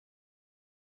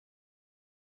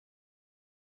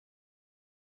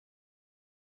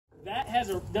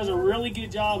That does a really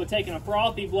good job of taking a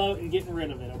frothy bloat and getting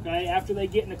rid of it, okay? After they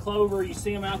get in the clover, you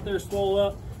see them out there swole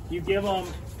up, you give them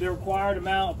the required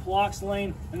amount of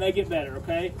paloxylene, and they get better,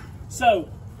 okay? So,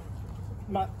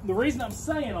 the reason I'm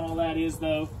saying all that is,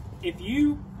 though, if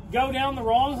you go down the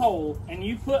wrong hole and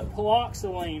you put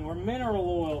paloxylene or mineral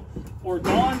oil or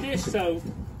Dawn dish soap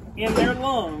in their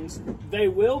lungs,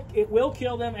 it will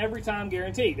kill them every time,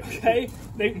 guaranteed, okay?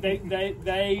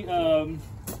 They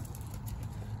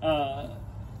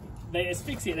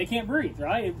asphyxiate, they can't breathe,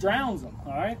 right? It drowns them,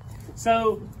 all right?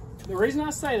 So the reason I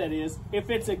say that is, if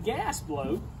it's a gas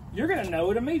bloat, you're gonna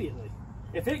know it immediately.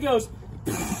 If it goes,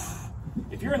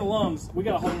 if you're in the lungs, we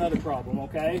got a whole nother problem,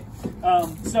 okay?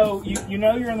 So you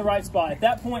know you're in the right spot. At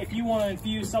that point, if you wanna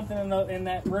infuse something in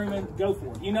that rumen, go for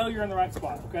it. You know you're in the right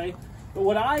spot, okay? But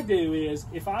what I do is,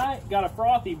 if I got a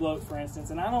frothy bloat, for instance,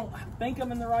 and I don't think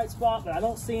I'm in the right spot, but I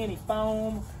don't see any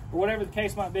foam, or whatever the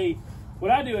case might be, what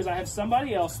I do is I have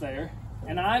somebody else there,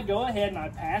 and I go ahead and I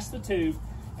pass the tube,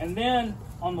 and then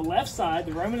on the left side,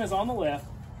 the rumen is on the left,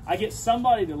 I get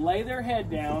somebody to lay their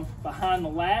head down behind the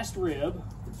last rib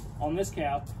on this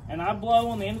cow, and I blow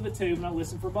on the end of the tube and I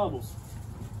listen for bubbles,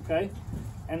 okay?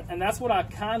 And that's what I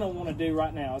kind of want to do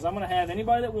right now, is I'm going to have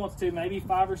anybody that wants to, maybe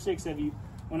 5 or 6 of you,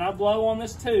 when I blow on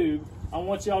this tube, I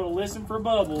want y'all to listen for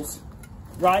bubbles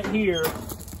right here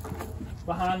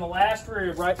behind the last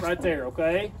rib, right there,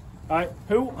 okay? All right,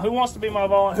 who wants to be my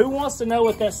volunteer? Who wants to know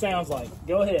what that sounds like?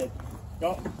 Go ahead.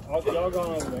 Y'all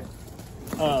going over there.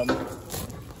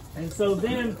 And so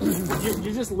then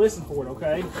you just listen for it,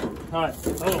 okay? All right.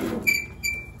 Oh.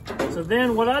 So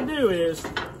then what I do is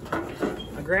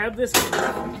I grab this.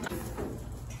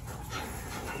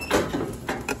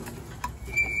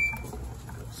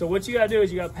 So what you gotta do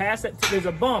is you gotta pass that. There's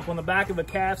a bump on the back of the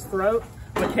calf's throat,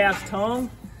 the calf's tongue.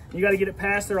 You gotta get it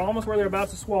past there, almost where they're about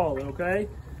to swallow it, okay?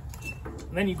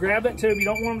 And then you grab that tube, you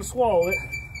don't want them to swallow it.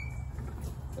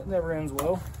 That never ends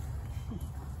well.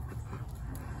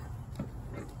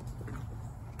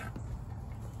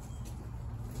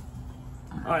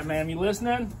 All right, ma'am, you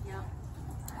listening? Yeah.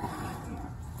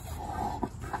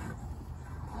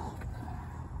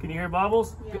 Can you hear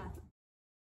bubbles? Yeah.